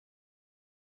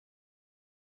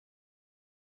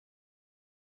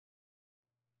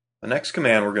The next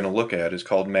command we're going to look at is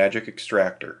called Magic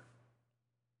Extractor.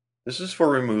 This is for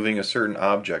removing a certain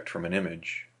object from an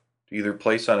image to either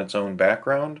place on its own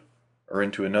background or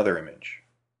into another image.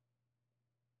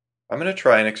 I'm going to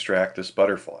try and extract this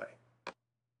butterfly.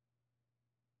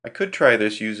 I could try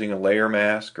this using a layer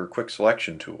mask or quick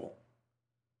selection tool,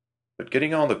 but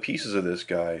getting all the pieces of this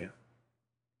guy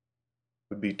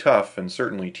would be tough and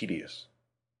certainly tedious.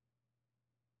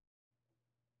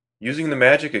 Using the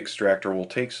Magic Extractor will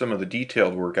take some of the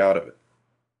detailed work out of it.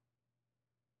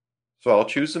 So I'll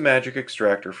choose the Magic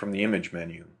Extractor from the Image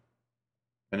menu,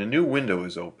 and a new window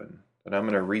is open that I'm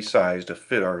going to resize to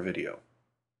fit our video.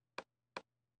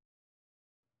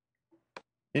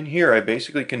 In here I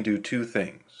basically can do two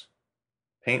things.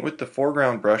 Paint with the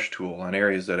foreground brush tool on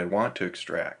areas that I want to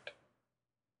extract,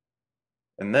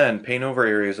 and then paint over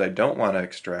areas I don't want to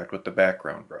extract with the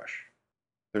background brush.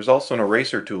 There's also an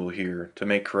eraser tool here to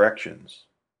make corrections,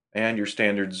 and your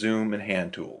standard zoom and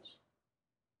hand tools.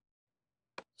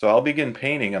 So I'll begin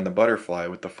painting on the butterfly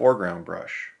with the foreground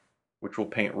brush, which will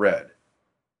paint red.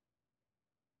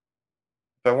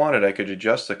 If I wanted, I could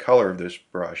adjust the color of this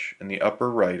brush in the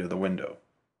upper right of the window.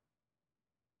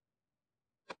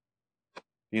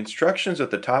 The instructions at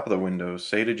the top of the window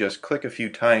say to just click a few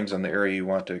times on the area you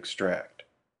want to extract.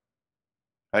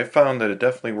 I've found that it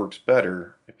definitely works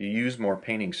better if you use more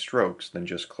painting strokes than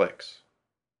just clicks.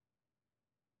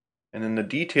 And in the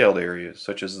detailed areas,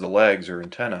 such as the legs or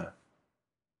antenna,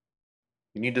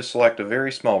 you need to select a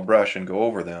very small brush and go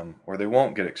over them, or they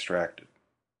won't get extracted.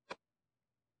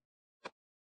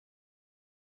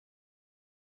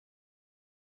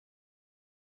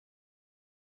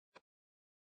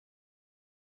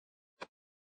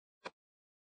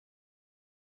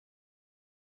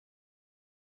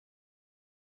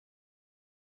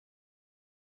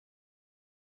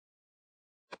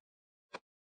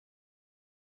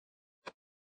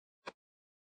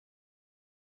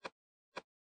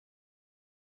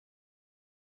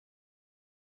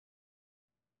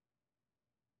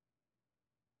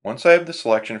 Once I have the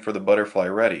selection for the butterfly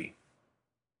ready,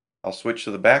 I'll switch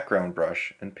to the background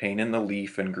brush and paint in the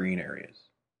leaf and green areas.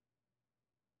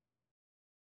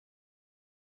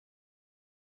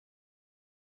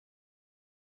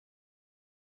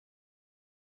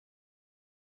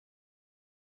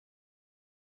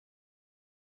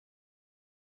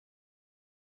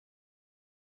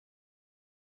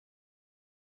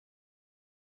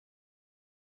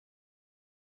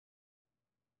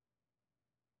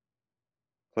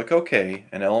 Click OK,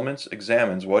 and Elements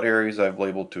examines what areas I've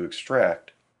labeled to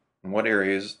extract and what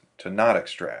areas to not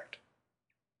extract.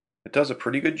 It does a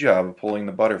pretty good job of pulling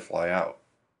the butterfly out.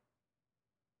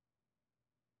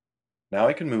 Now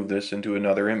I can move this into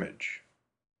another image.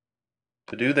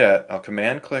 To do that, I'll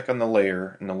Command click on the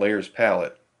layer in the Layers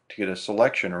palette to get a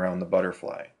selection around the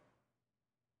butterfly.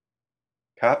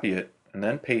 Copy it and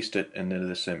then paste it into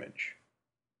this image.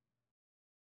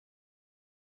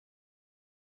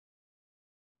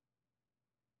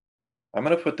 I'm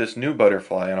going to put this new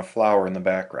butterfly on a flower in the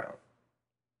background.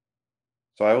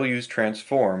 So I will use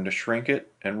Transform to shrink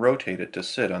it and rotate it to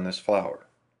sit on this flower.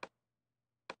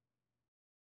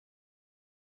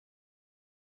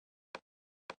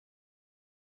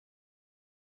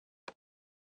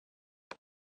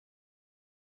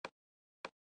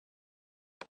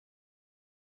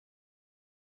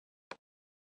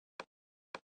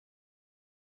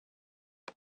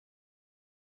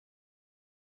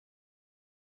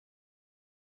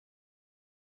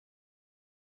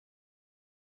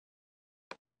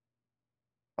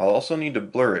 I'll also need to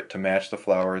blur it to match the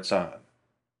flower it's on.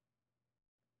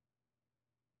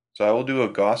 So I will do a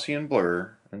Gaussian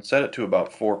blur and set it to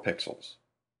about 4 pixels.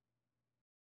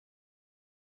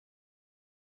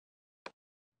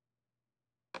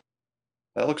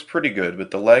 That looks pretty good, but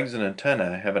the legs and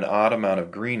antenna have an odd amount of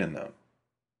green in them.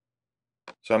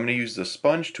 So I'm going to use the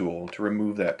sponge tool to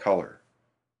remove that color.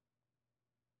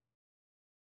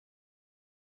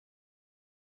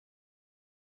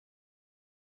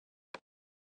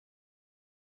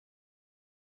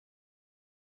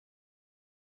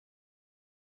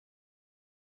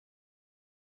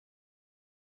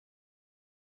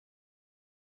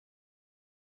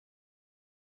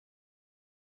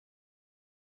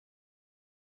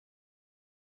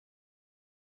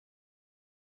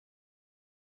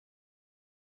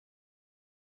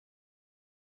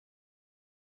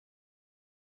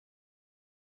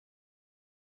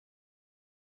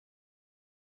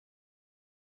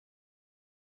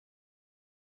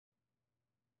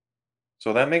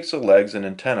 So that makes the legs and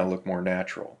antenna look more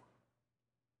natural.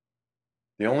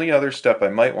 The only other step I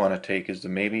might want to take is to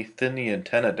maybe thin the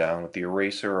antenna down with the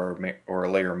eraser or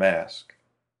a layer mask.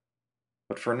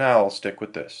 but for now I'll stick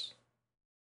with this.